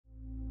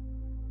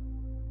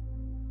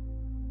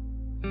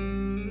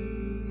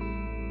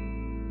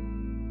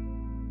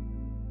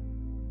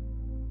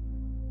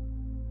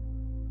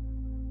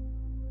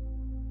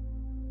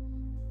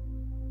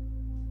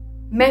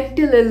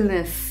Mental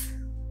illness.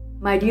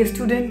 My dear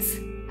students,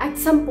 at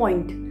some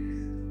point,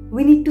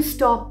 we need to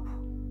stop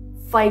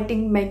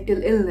fighting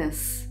mental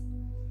illness.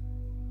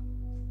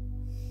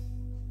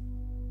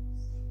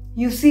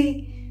 You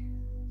see,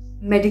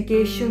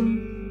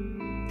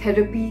 medication,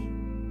 therapy,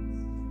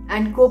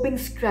 and coping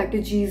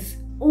strategies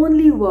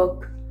only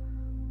work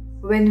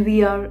when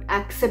we are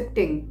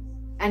accepting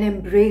and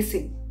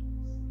embracing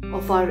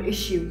of our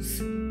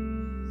issues.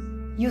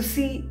 You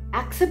see,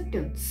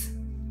 acceptance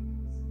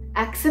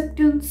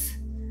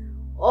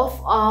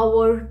of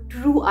our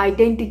true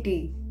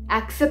identity,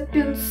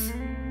 acceptance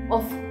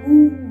of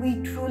who we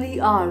truly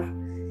are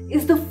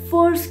is the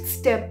first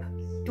step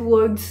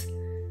towards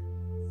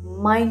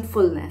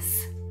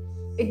mindfulness.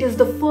 It is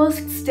the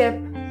first step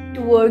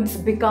towards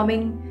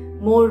becoming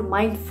more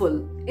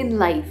mindful in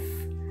life.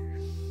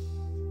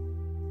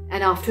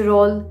 And after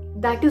all,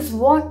 that is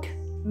what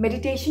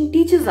meditation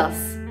teaches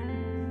us,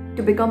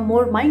 to become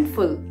more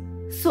mindful.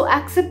 So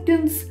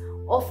acceptance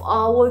of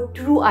our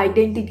true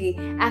identity,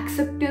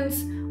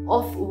 acceptance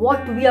of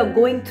what we are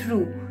going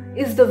through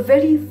is the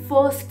very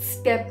first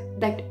step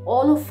that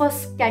all of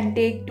us can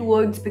take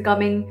towards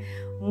becoming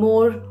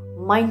more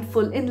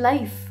mindful in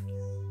life.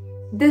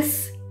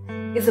 This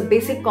is a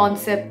basic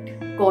concept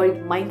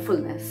called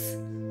mindfulness.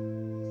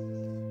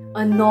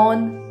 A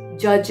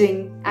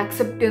non-judging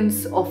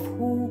acceptance of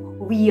who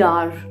we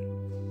are.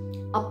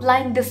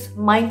 Applying this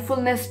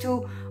mindfulness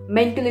to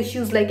mental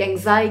issues like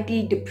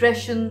anxiety,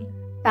 depression,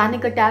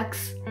 panic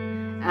attacks,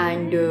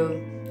 and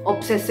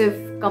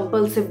obsessive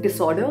compulsive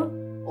disorder,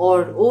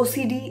 or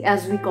OCD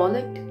as we call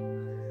it,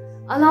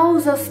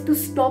 allows us to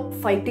stop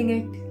fighting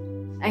it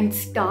and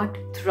start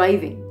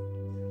thriving.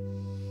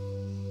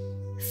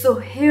 So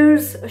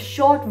here's a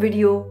short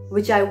video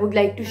which I would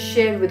like to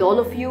share with all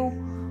of you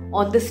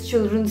on this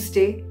Children's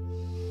Day.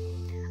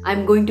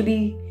 I'm going to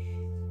be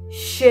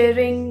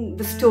sharing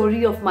the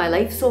story of my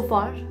life so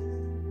far,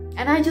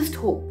 and I just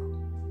hope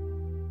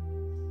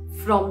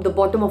from the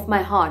bottom of my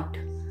heart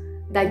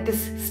that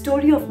this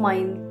story of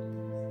mine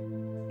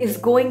is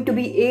going to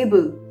be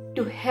able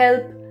to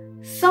help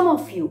some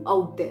of you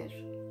out there.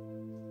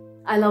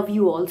 I love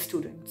you all,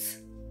 students.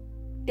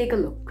 Take a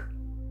look.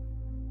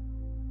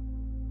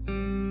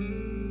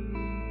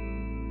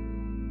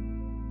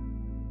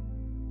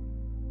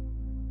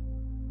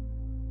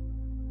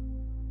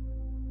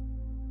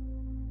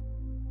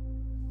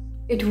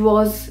 It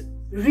was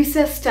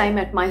recess time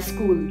at my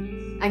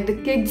school, and the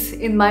kids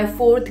in my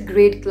 4th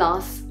grade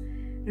class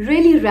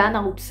really ran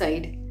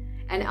outside,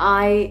 and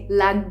I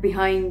lagged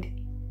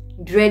behind,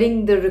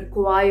 dreading the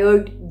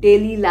required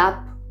daily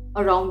lap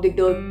around the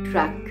dirt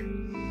track.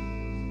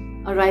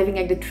 Arriving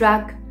at the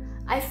track,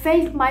 I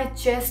felt my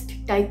chest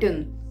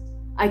tighten.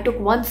 I took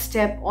one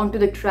step onto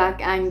the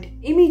track and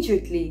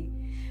immediately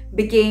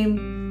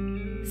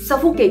became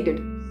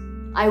suffocated.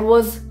 I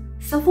was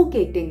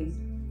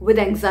suffocating with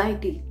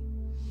anxiety.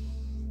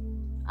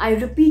 I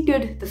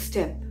repeated the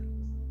step,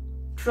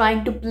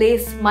 trying to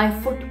place my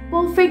foot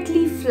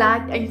perfectly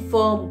flat and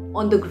firm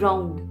on the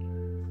ground,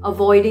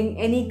 avoiding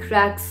any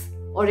cracks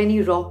or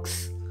any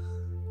rocks.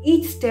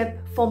 Each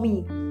step for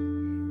me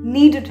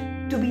needed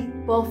to be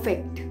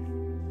perfect.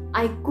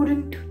 I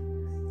couldn't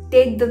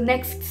take the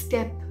next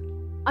step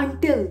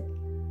until,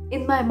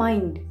 in my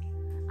mind,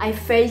 I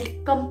felt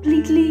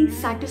completely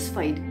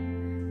satisfied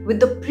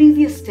with the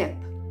previous step.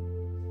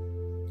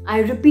 I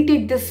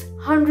repeated this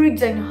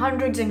hundreds and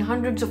hundreds and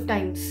hundreds of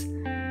times.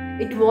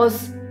 It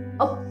was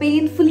a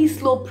painfully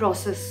slow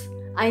process.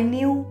 I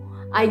knew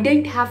I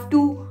didn't have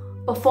to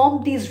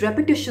perform these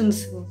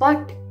repetitions,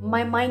 but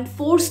my mind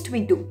forced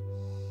me to.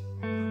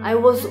 I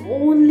was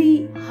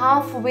only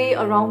halfway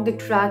around the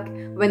track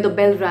when the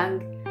bell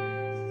rang,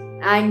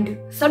 and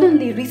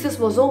suddenly recess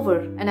was over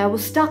and I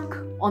was stuck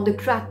on the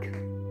track,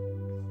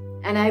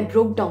 and I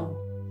broke down,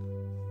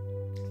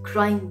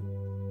 crying.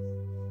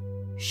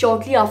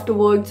 Shortly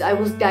afterwards, I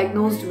was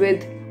diagnosed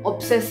with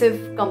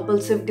obsessive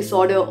compulsive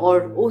disorder,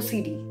 or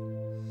OCD,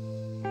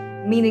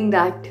 meaning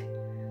that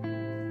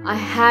I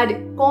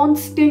had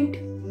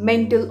constant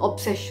mental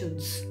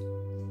obsessions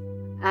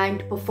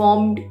and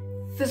performed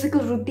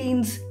physical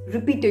routines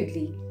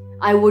repeatedly.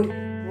 I would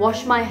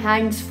wash my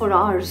hands for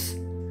hours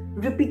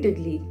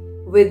repeatedly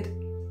with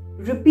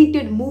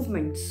repeated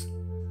movements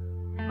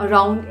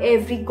around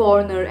every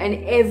corner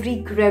and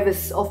every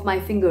crevice of my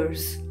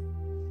fingers.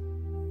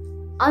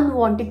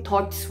 Unwanted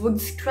thoughts would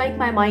strike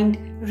my mind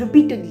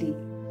repeatedly,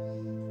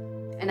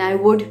 and I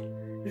would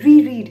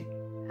reread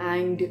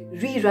and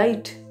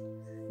rewrite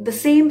the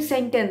same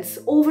sentence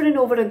over and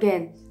over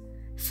again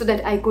so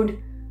that I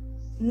could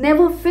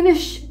never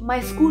finish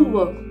my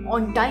schoolwork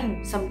on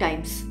time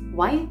sometimes.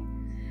 Why?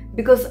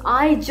 Because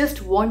I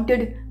just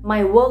wanted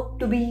my work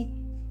to be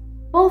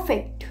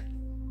perfect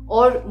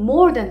or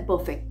more than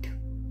perfect.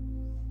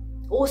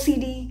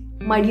 OCD,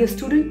 my dear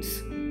students,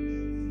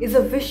 is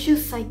a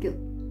vicious cycle,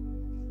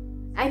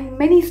 and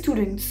many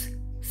students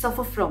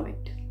suffer from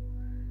it.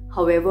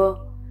 However,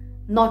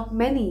 not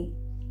many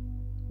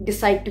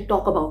decide to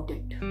talk about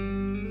it.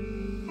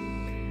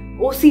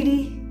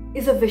 OCD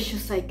is a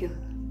vicious cycle.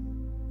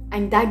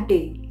 And that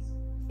day,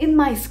 in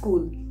my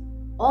school,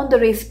 on the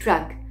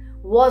racetrack,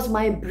 was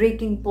my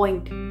breaking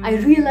point. I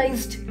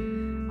realized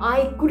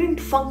I couldn't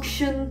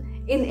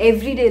function in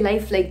everyday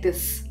life like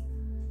this.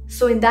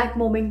 So, in that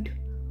moment,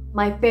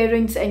 my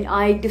parents and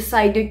I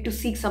decided to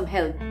seek some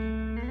help.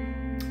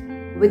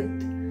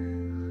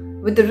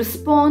 With the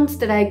response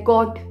that I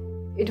got,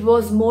 it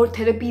was more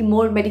therapy,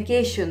 more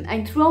medication,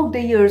 and throughout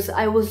the years,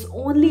 I was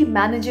only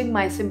managing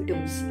my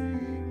symptoms.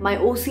 My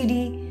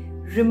OCD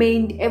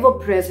remained ever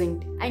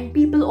present, and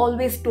people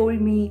always told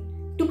me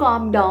to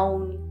calm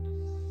down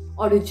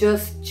or to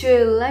just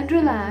chill and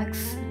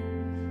relax.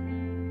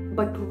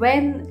 But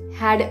when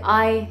had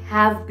I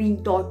have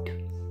been taught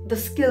the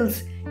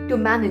skills to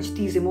manage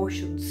these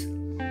emotions?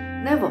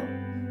 Never.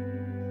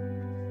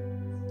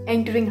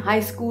 Entering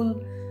high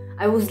school,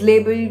 I was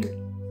labeled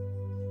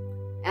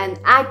an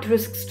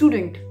at-risk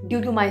student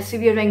due to my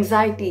severe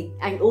anxiety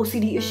and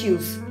OCD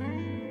issues.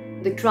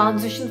 The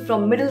transition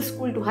from middle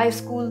school to high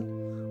school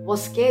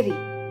was scary.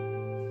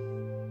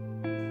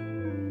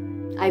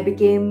 I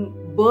became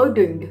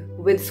burdened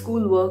with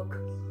schoolwork.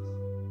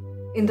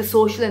 In the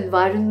social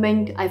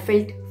environment, I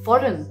felt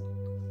foreign.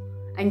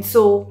 And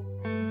so,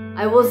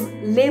 I was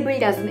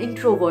labeled as an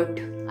introvert.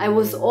 I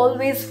was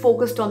always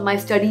focused on my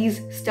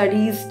studies,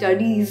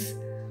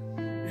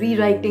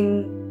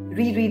 rewriting,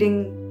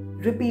 rereading,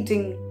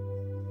 repeating,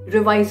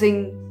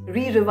 revising,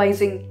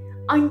 re-revising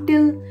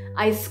until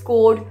I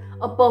scored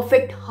a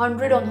perfect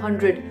 100 on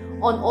 100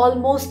 on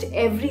almost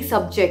every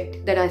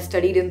subject that I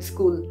studied in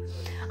school.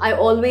 I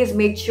always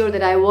made sure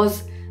that I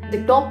was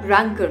the top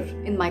ranker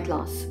in my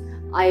class.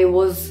 I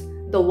was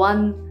the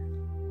one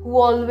who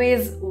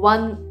always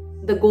won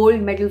the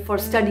gold medal for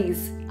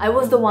studies. I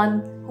was the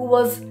one who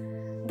was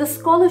the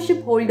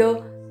scholarship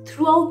holder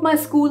throughout my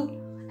school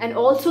and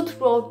also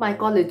throughout my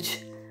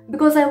college,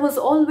 because I was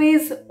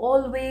always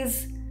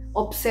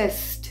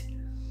obsessed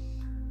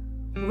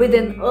with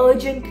an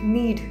urgent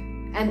need,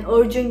 an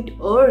urgent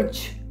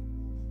urge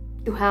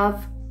to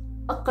have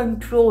a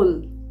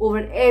control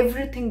over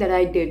everything that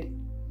I did,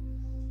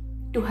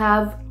 to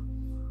have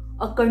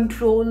a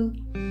control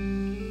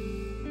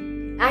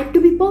and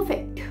to be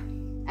perfect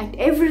at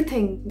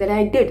everything that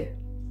I did.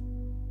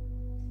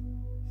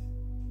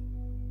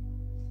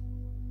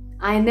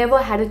 I never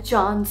had a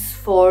chance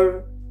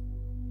for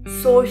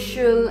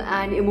social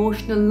and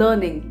emotional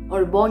learning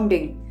or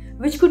bonding,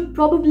 which could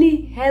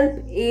probably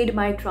help aid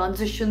my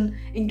transition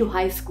into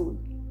high school.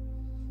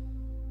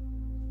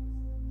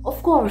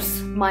 Of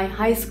course, my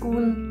high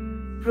school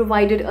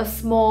provided a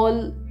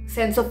small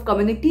sense of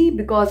community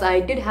because I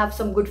did have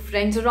some good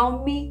friends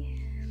around me.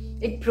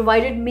 It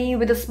provided me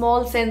with a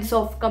small sense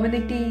of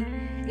community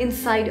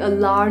inside a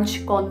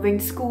large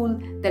convent school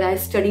that I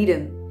studied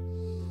in.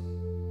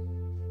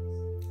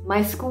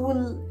 My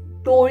school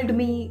told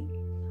me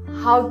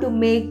how to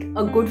make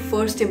a good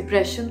first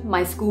impression.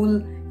 My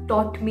school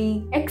taught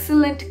me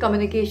excellent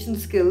communication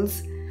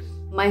skills.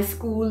 My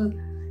school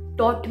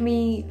taught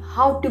me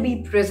how to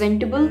be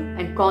presentable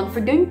and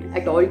confident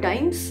at all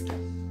times.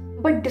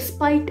 But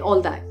despite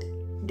all that,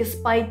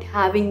 despite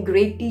having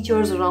great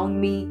teachers around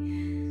me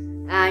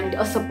and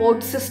a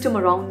support system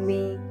around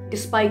me,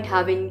 despite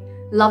having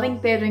loving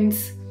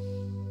parents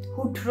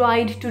who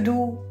tried to do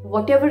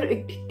whatever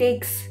it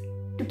takes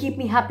to keep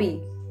me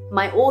happy,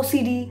 my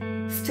OCD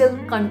still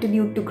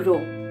continued to grow.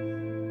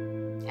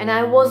 And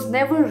I was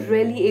never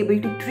really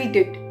able to treat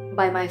it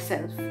by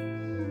myself.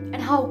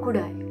 And how could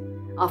I?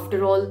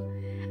 After all,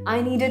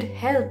 I needed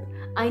help.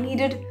 I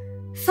needed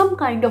some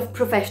kind of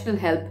professional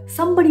help,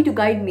 somebody to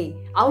guide me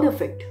out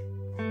of it,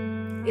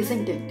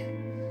 isn't it?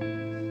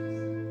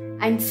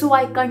 And so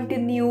I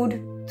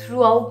continued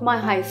throughout my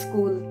high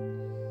school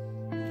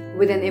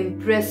with an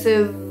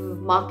impressive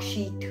mark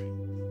sheet.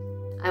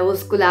 I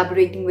was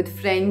collaborating with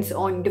friends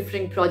on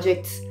different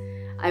projects.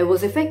 I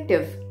was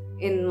effective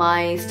in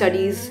my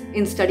studies,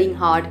 in studying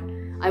hard.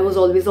 I was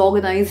always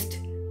organized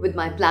with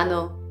my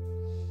planner.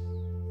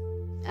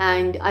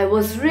 And I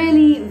was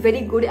really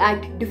very good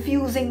at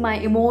diffusing my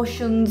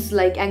emotions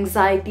like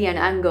anxiety and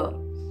anger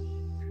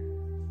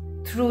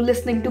through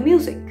listening to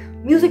music.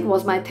 Music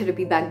was my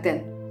therapy back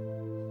then.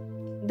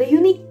 The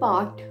unique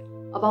part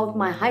about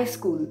my high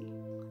school,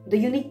 the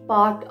unique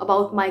part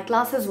about my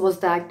classes was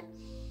that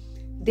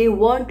they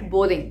weren't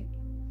boring.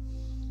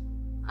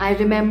 I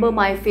remember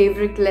my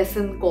favorite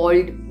lesson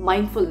called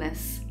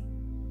Mindfulness,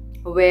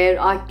 where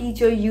our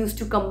teacher used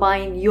to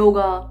combine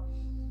yoga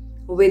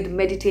with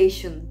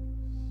meditation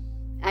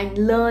and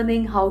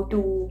learning how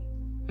to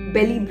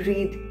belly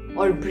breathe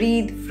or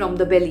breathe from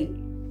the belly.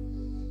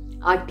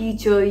 Our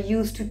teacher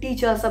used to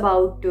teach us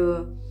about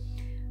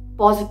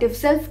positive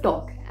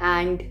self-talk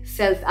and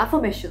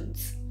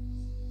self-affirmations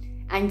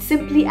and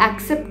simply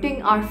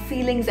accepting our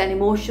feelings and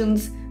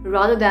emotions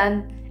rather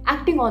than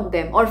acting on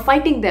them or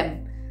fighting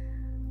them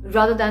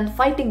rather than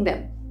fighting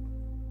them.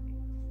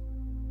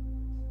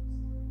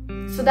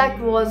 So that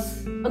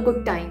was a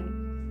good time.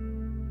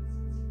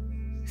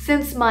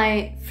 Since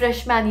my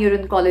freshman year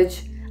in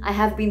college, I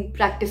have been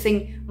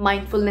practicing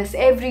mindfulness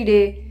every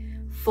day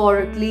for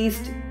at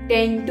least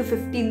 10 to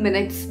 15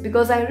 minutes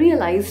because I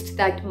realized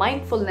that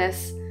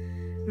mindfulness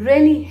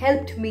really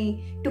helped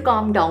me to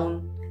calm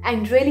down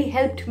and really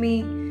helped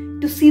me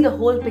to see the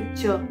whole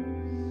picture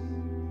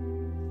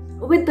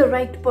with the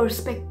right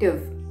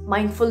perspective.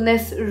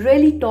 Mindfulness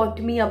really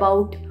taught me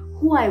about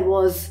who I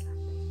was,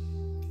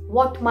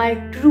 what my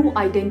true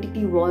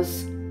identity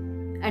was,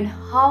 and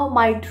how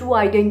my true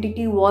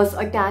identity was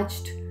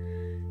attached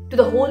to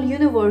the whole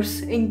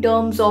universe in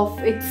terms of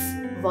its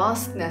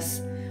vastness,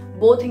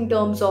 both in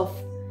terms of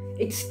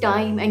its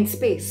time and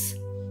space.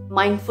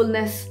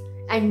 Mindfulness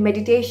and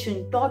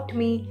meditation taught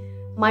me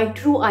my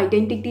true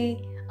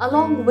identity,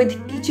 along with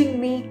teaching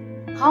me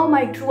how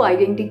my true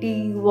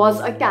identity was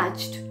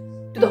attached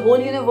to the whole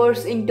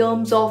universe in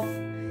terms of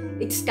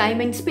its time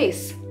and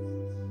space.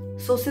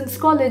 So since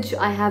college,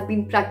 I have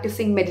been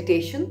practicing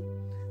meditation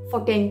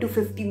for 10 to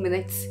 15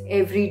 minutes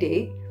every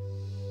day.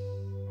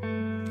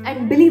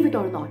 And believe it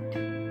or not,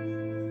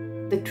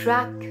 the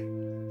track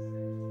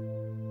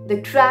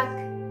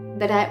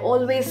that I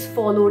always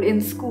followed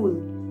in school,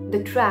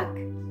 the track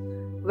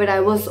where I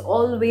was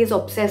always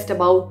obsessed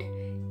about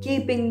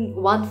keeping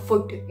one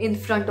foot in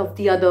front of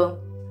the other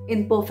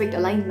in perfect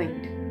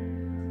alignment,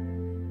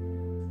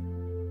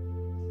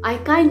 I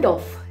kind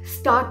of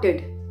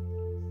started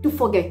to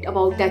forget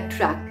about that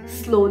track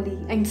slowly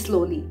and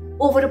slowly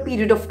over a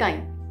period of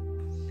time.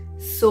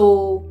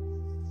 So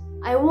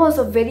I was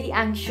a very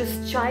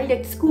anxious child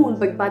at school,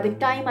 but by the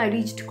time I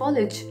reached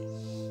college,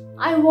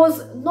 I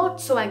was not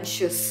so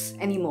anxious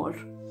anymore.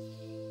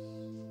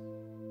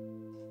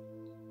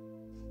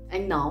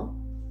 And now,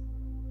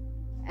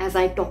 as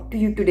I talk to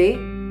you today,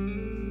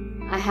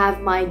 I have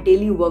my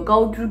daily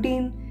workout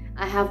routine,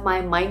 I have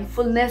my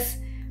mindfulness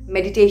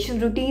meditation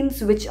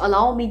routines which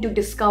allow me to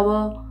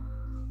discover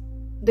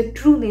the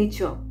true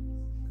nature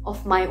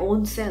of my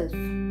own self,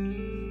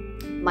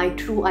 my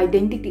true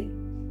identity.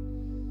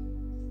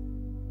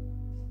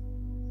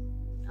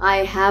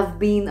 I have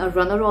been a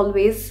runner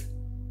always.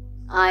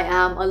 I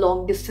am a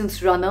long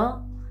distance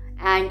runner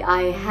and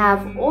I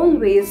have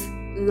always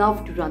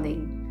loved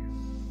running.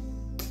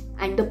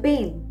 And the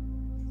pain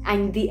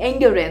and the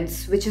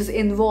endurance which is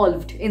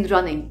involved in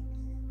running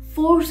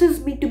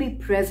forces me to be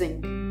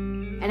present,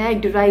 and I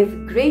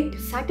derive great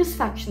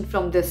satisfaction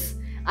from this.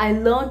 I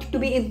learned to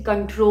be in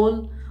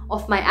control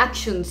of my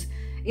actions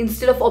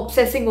instead of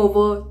obsessing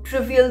over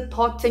trivial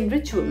thoughts and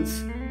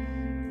rituals.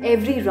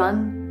 Every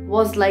run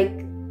was like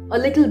a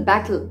little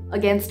battle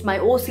against my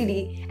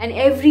OCD, and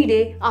every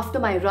day after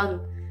my run,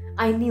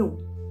 I knew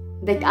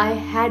that I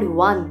had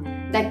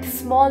won that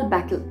small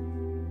battle.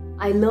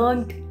 I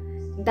learned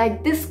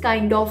that this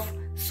kind of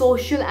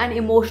social and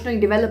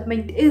emotional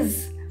development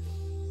is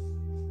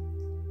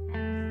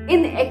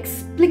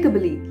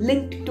inexplicably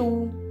linked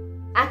to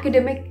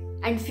academic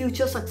and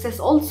future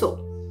success also.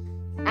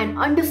 And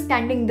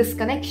understanding this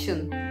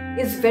connection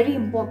is very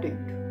important.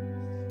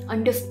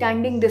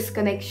 Understanding this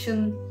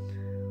connection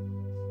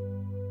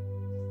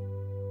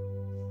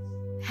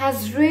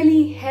has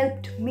really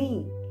helped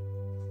me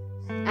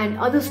and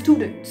other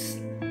students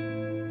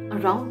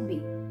around me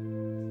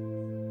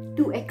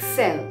to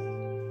excel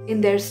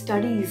in their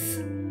studies.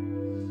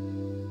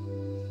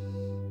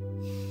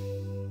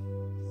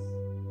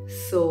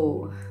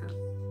 So,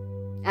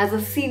 as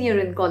a senior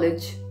in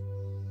college,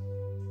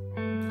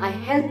 I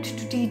helped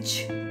to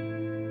teach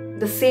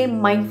the same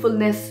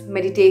mindfulness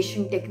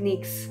meditation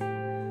techniques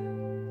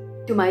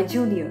to my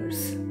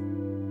juniors.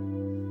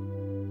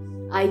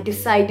 I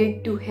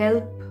decided to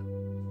help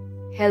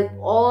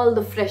all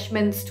the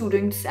freshman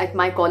students at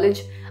my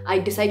college. I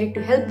decided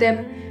to help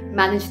them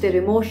manage their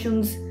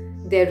emotions,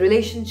 their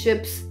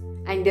relationships,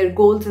 and their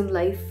goals in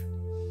life.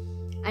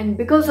 And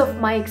because of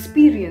my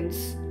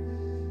experience,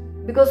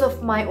 because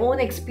of my own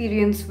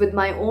experience with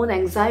my own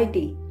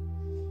anxiety,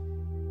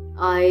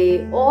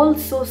 I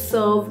also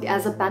served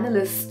as a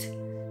panelist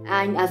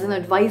and as an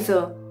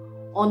advisor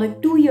on a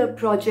 2-year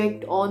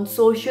project on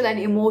social and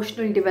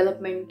emotional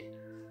development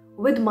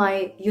with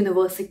my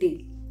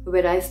university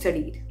where I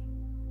studied.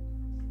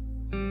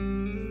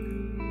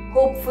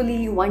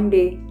 Hopefully one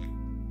day,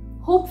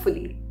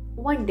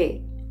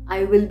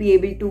 I will be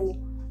able to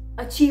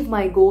achieve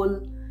my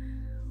goal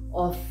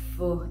of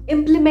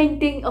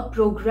implementing a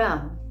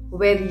program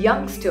where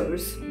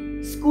youngsters,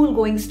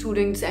 school-going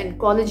students and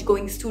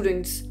college-going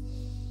students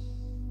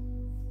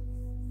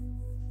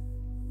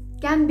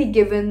can be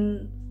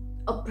given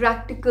a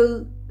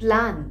practical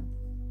plan,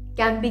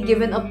 can be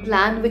given a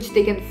plan which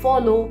they can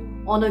follow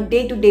on a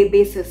day-to-day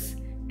basis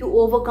to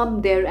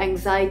overcome their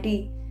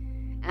anxiety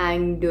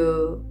and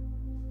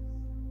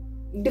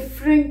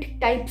different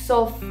types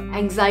of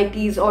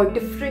anxieties or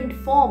different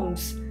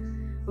forms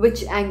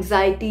which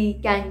anxiety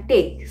can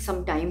take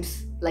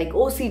sometimes, like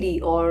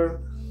OCD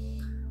or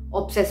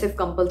obsessive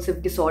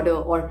compulsive disorder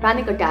or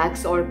panic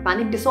attacks or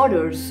panic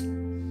disorders.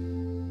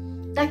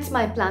 That's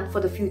my plan for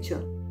the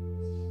future.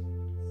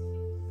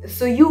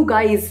 So you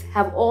guys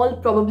have all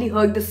probably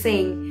heard the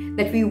saying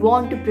that we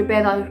want to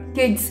prepare our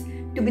kids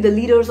to be the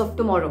leaders of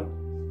tomorrow.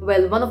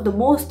 Well, one of the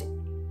most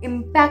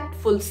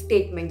impactful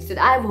statements that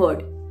I've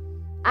heard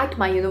at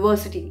my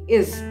university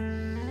is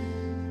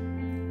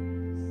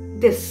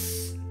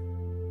this.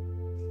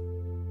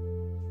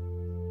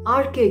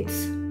 Our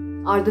kids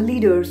are the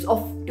leaders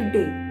of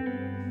today,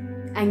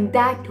 and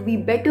that we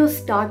better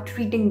start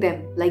treating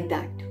them like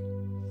that.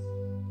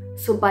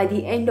 So by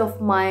the end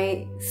of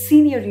my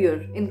senior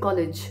year in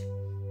college,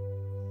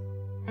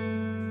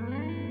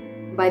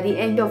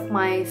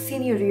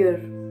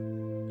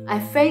 I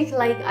felt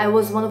like I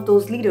was one of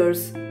those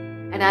leaders,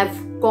 and I've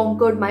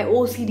conquered my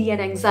OCD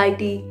and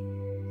anxiety,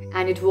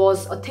 and it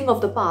was a thing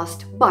of the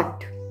past.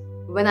 But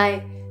when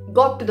I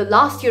got to the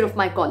last year of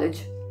my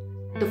college,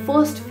 the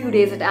first few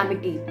days at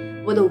Amity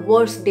were the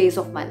worst days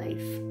of my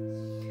life.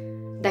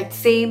 That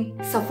same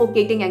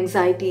suffocating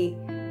anxiety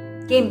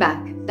came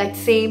back, that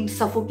same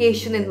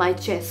suffocation in my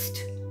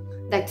chest,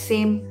 that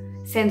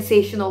same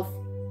sensation of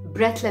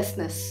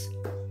breathlessness,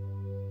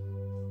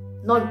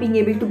 not being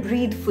able to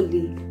breathe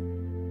fully.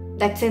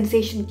 That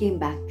sensation came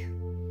back.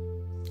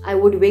 I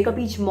would wake up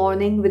each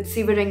morning with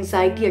severe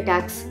anxiety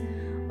attacks.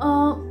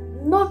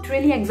 Not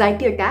really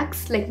anxiety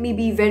attacks, let me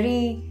be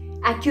very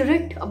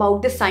accurate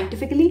about this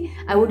scientifically.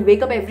 I would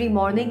wake up every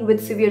morning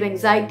with severe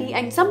anxiety,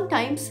 and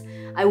sometimes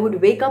I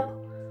would wake up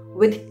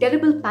with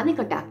terrible panic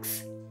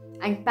attacks.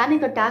 And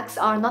panic attacks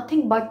are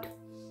nothing but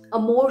a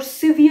more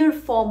severe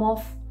form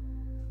of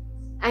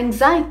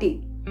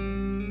anxiety.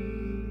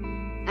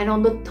 And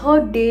on the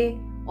third day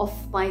of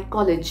my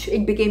college,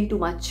 it became too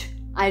much.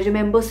 I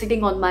remember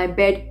sitting on my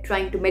bed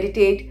trying to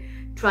meditate,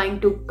 trying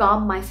to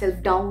calm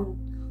myself down.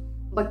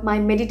 But my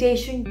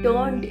meditation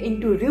turned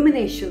into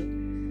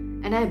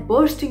rumination, and I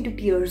burst into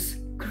tears,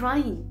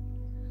 crying.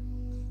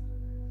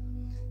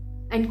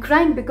 And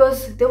crying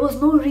because there was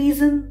no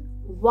reason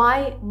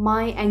why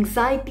my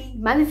anxiety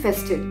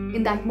manifested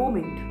in that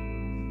moment.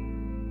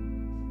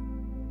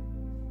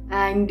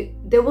 And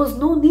there was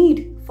no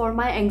need for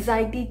my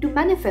anxiety to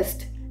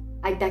manifest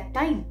at that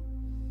time.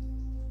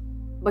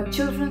 But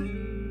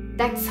children,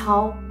 that's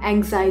how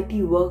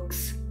anxiety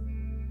works.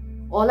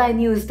 All I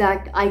knew is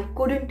that I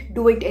couldn't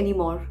do it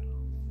anymore.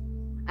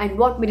 And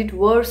what made it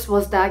worse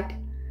was that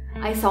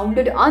I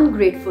sounded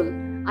ungrateful.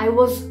 I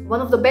was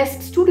one of the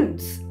best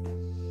students.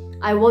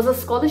 I was a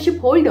scholarship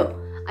holder.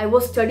 I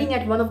was studying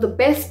at one of the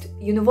best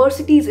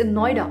universities in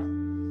Noida.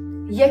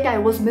 Yet I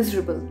was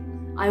miserable.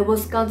 I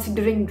was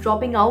considering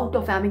dropping out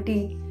of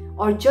Amity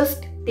or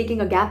just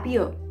taking a gap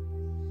year,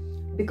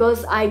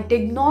 because I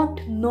did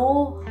not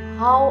know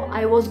how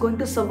I was going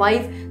to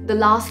survive the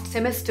last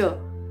semester,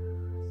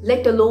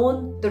 let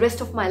alone the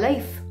rest of my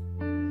life.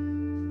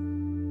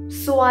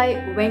 So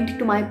I went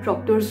to my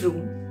proctor's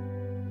room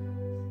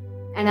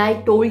and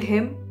I told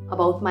him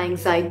about my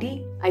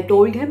anxiety. I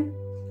told him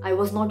I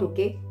was not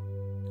okay.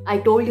 I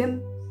told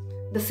him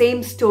the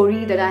same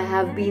story that I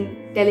have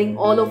been telling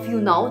all of you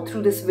now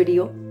through this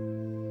video.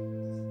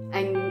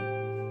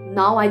 And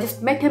now I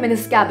just met him in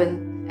his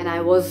cabin, and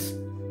I was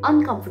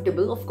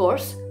uncomfortable, of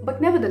course,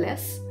 but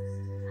nevertheless,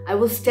 I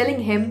was telling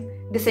him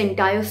this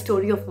entire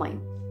story of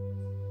mine.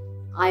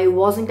 I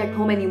wasn't at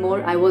home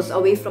anymore. I was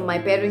away from my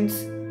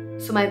parents.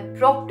 So my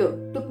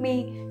proctor took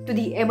me to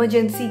the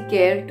emergency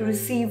care to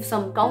receive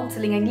some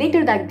counseling, and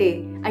later that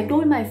day, I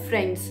told my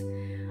friends,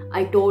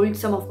 I told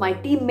some of my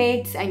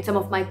teammates and some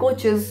of my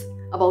coaches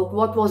about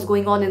what was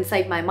going on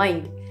inside my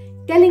mind.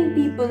 Telling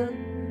people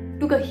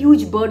took a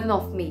huge burden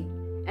off me,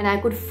 and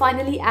I could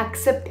finally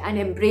accept and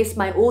embrace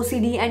my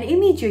OCD, and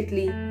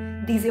immediately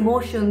these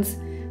emotions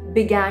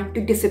began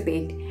to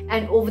dissipate.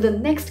 And over the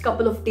next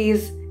couple of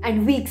days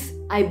and weeks,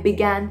 I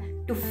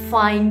began to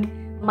find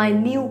my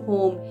new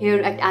home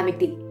here at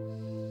Amity.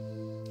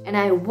 And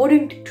I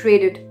wouldn't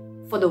trade it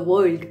for the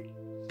world.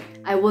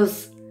 I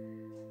was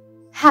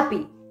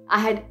happy. I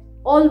had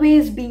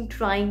always been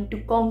trying to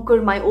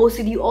conquer my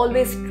OCD,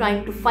 always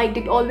trying to fight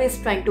it,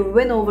 always trying to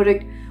win over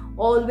it,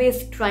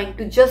 always trying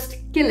to just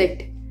kill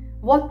it.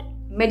 What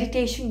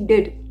meditation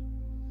did.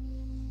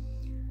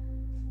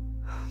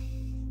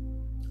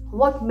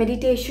 What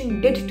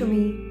meditation did to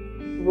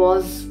me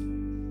was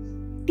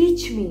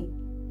teach me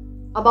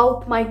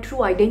about my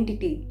true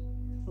identity,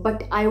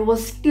 but I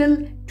was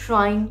still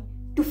trying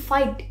to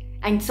fight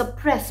and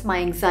suppress my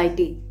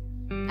anxiety.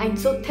 And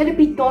so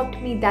therapy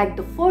taught me that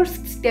the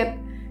first step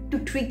to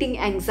treating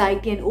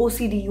anxiety and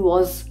OCD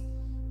was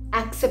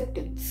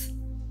acceptance,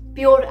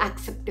 pure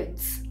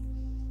acceptance.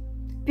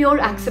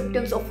 Pure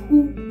acceptance of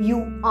who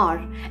you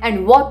are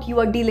and what you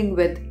are dealing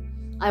with.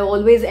 I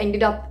always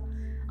ended up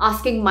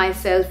asking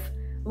myself,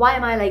 why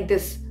am I like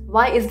this?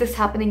 Why is this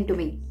happening to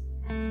me?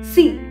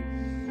 See,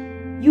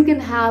 you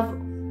can have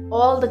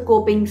all the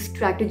coping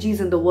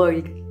strategies in the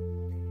world.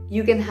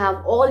 You can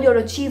have all your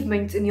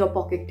achievements in your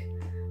pocket,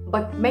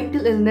 but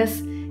mental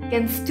illness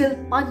can still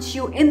punch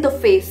you in the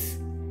face.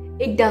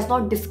 It does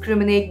not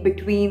discriminate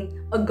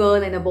between a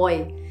girl and a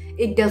boy.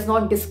 It does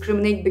not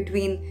discriminate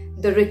between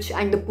the rich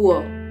and the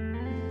poor.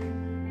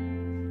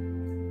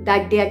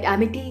 That day at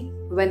Amity,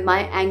 when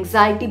my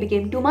anxiety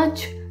became too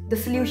much, the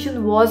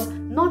solution was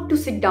not to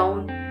sit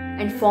down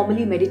and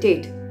formally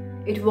meditate.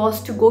 It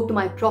was to go to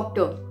my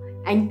proctor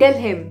and tell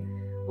him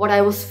what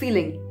I was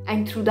feeling,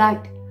 and through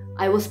that,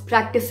 I was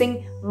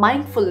practicing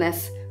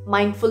mindfulness.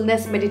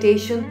 Mindfulness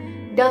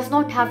meditation does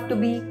not have to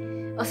be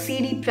a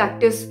CD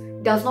practice,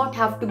 does not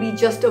have to be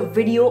just a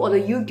video or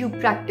a YouTube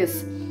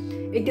practice.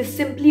 It is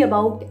simply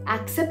about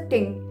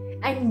accepting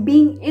and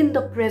being in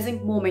the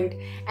present moment,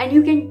 and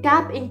you can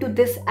tap into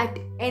this at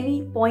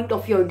any point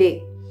of your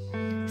day.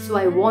 So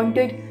I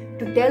wanted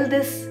to tell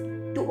this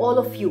to all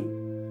of you.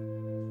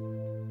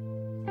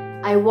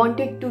 I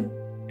wanted to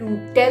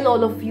tell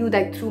all of you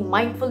that through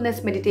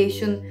mindfulness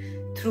meditation,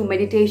 through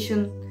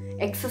meditation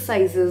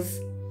exercises,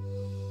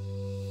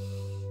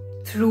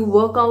 through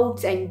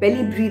workouts and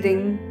belly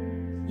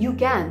breathing, you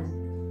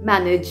can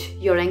manage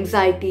your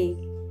anxiety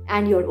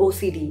and your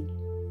OCD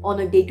on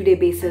a day-to-day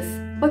basis.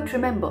 But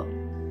remember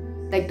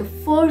that the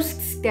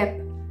first step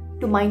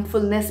to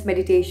mindfulness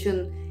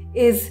meditation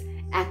is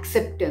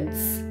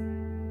acceptance.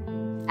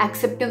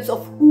 Acceptance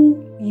of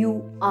who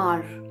you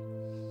are.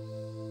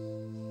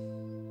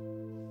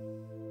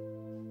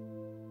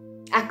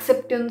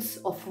 Acceptance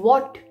of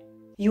what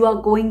you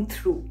are going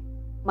through,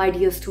 my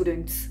dear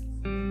students.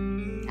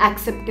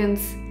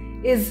 Acceptance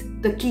is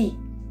the key.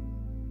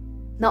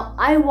 Now,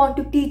 I want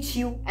to teach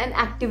you an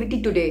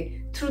activity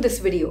today through this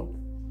video.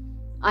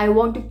 I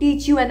want to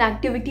teach you an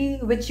activity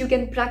which you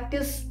can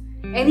practice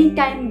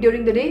anytime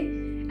during the day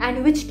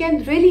and which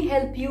can really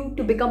help you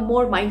to become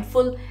more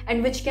mindful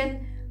and which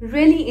can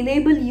really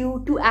enable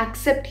you to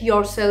accept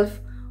yourself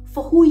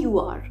for who you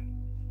are.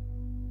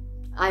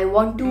 I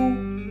want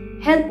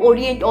to help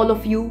orient all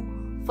of you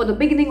for the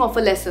beginning of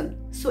a lesson.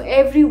 So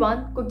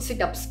everyone could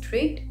sit up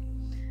straight,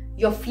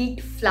 your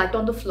feet flat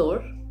on the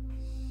floor,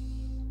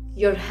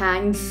 your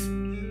hands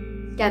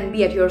can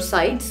be at your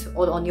sides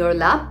or on your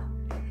lap,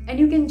 and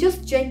you can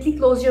just gently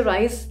close your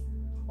eyes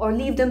or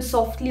leave them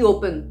softly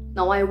open.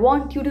 Now I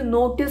want you to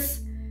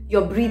notice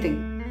your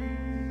breathing.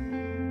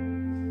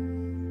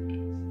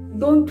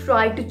 Don't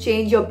try to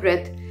change your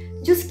breath,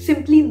 just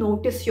simply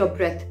notice your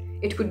breath.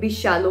 It could be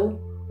shallow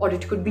or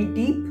it could be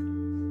deep.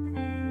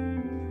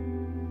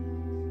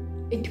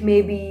 It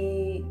may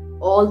be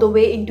all the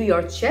way into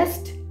your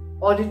chest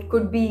or it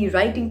could be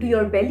right into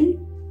your belly.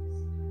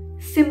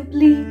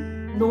 Simply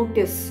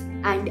notice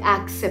and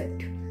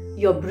accept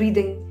your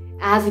breathing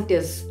as it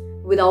is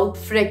without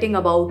fretting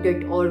about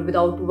it or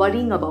without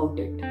worrying about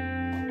it.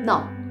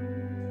 Now,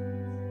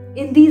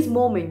 in these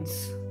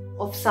moments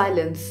of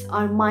silence,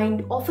 our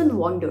mind often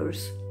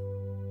wanders.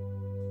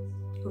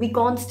 We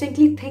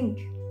constantly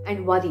think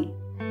and worry.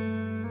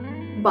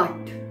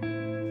 But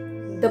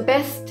the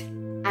best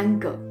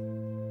anchor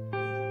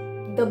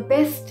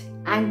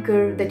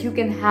that you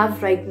can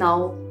have right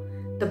now,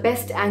 the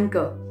best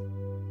anchor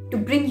to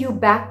bring you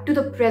back to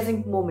the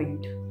present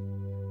moment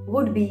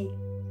would be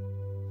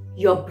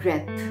your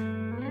breath.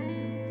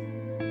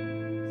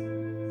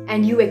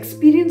 And you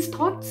experience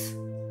thoughts?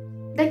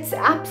 That's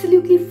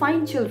absolutely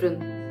fine,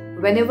 children.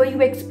 Whenever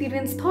you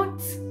experience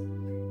thoughts,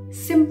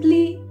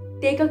 simply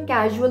take a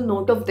casual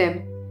note of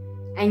them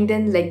and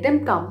then let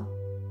them come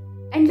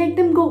and let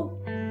them go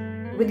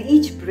with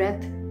each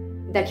breath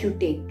that you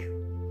take.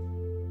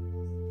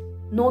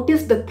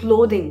 Notice the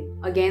clothing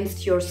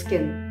against your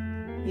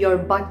skin, your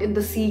butt in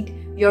the seat,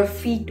 your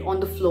feet on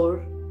the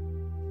floor.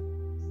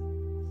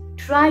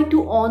 Try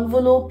to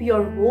envelope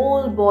your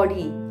whole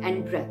body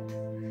and breath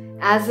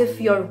as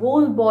if your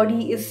whole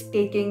body is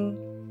taking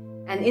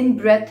an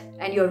in-breath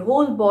and your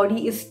whole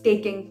body is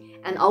taking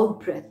an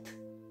out-breath.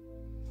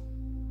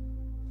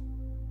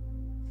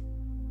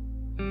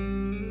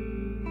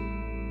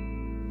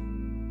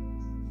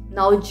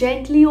 Now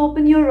gently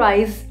open your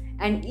eyes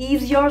and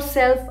ease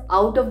yourself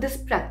out of this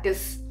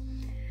practice.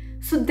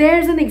 So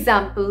there's an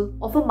example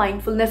of a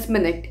mindfulness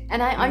minute,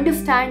 and I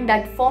understand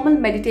that formal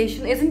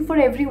meditation isn't for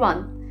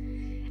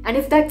everyone. And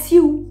if that's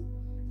you,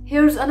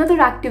 here's another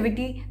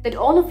activity that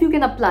all of you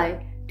can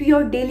apply to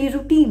your daily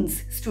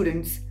routines,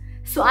 students.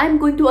 So I'm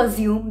going to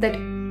assume that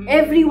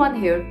everyone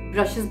here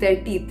brushes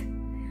their teeth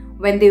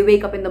when they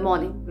wake up in the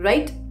morning,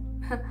 right?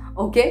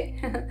 Okay?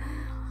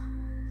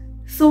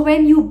 So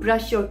when you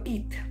brush your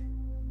teeth,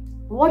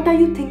 what are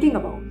you thinking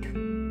about?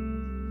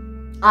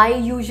 I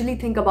usually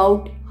think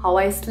about how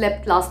I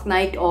slept last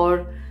night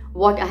or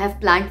what I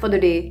have planned for the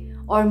day,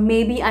 or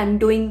maybe I'm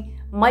doing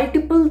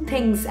multiple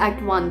things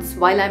at once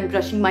while I'm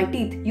brushing my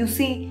teeth. You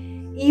see,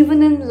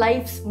 even in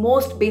life's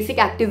most basic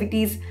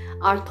activities,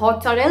 our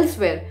thoughts are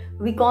elsewhere.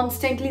 We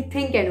constantly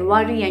think and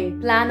worry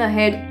and plan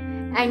ahead,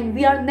 and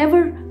we are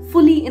never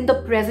fully in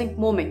the present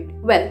moment.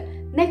 Well,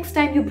 next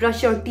time you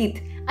brush your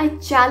teeth, I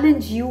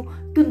challenge you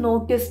to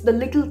notice the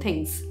little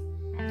things.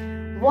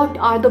 What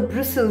are the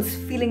bristles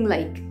feeling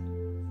like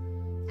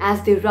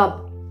as they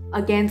rub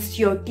against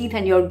your teeth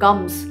and your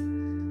gums?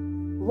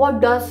 What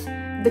does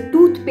the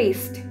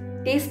toothpaste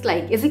taste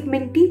like? Is it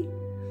minty?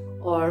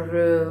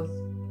 Or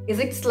is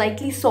it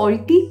slightly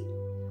salty?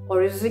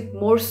 Or is it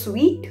more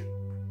sweet?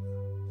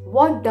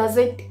 What does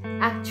it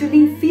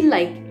actually feel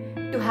like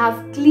to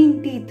have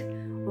clean teeth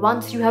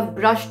once you have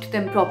brushed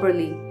them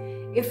properly?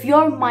 If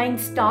your mind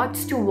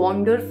starts to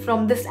wander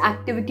from this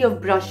activity of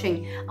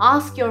brushing,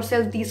 ask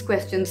yourself these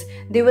questions.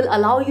 They will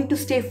allow you to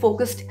stay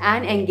focused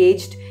and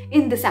engaged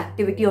in this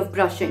activity of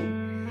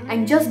brushing.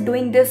 And just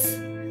doing this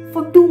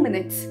for 2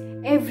 minutes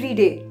every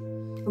day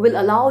will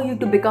allow you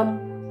to become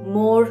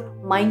more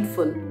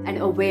mindful and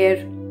aware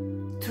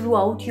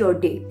throughout your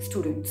day,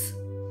 students.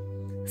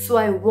 So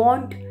I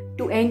want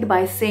to end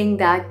by saying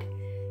that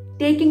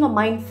taking a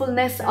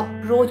mindfulness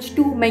approach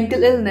to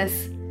mental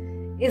illness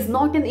is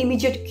not an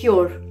immediate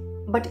cure,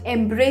 but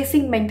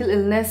embracing mental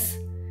illness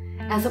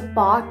as a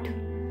part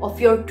of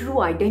your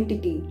true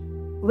identity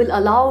will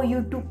allow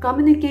you to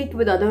communicate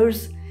with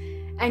others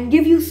and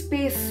give you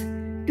space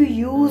to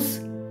use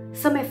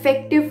some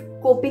effective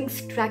coping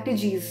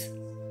strategies.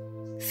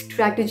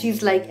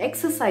 Strategies like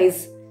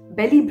exercise,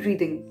 belly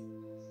breathing,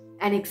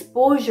 and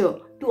exposure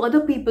to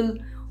other people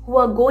who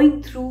are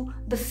going through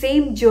the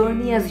same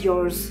journey as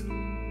yours.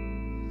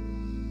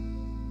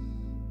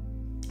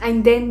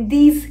 And then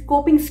these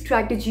coping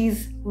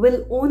strategies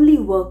will only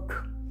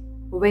work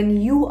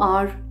when you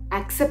are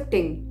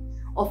accepting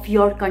of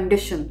your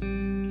condition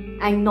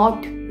and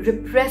not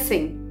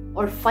repressing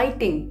or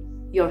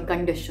fighting your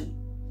condition.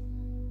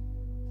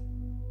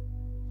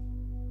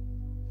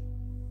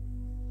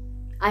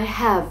 I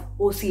have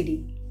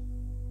OCD.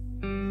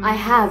 I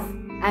have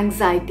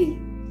anxiety.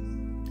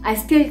 I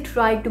still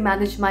try to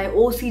manage my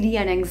OCD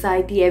and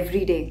anxiety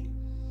every day.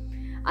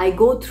 I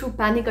go through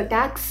panic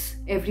attacks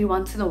every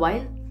once in a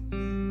while,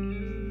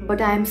 but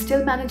I am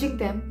still managing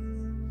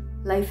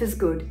them. Life is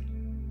good.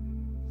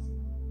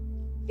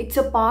 It's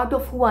a part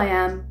of who I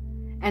am,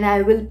 and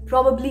I will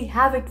probably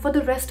have it for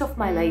the rest of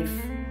my life.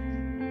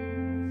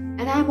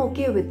 And I am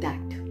okay with that.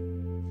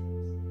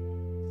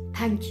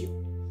 Thank you.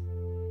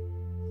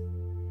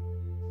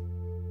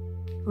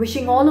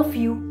 Wishing all of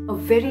you a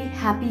very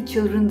happy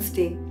Children's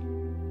Day,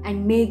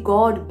 and may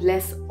God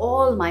bless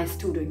all my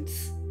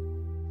students.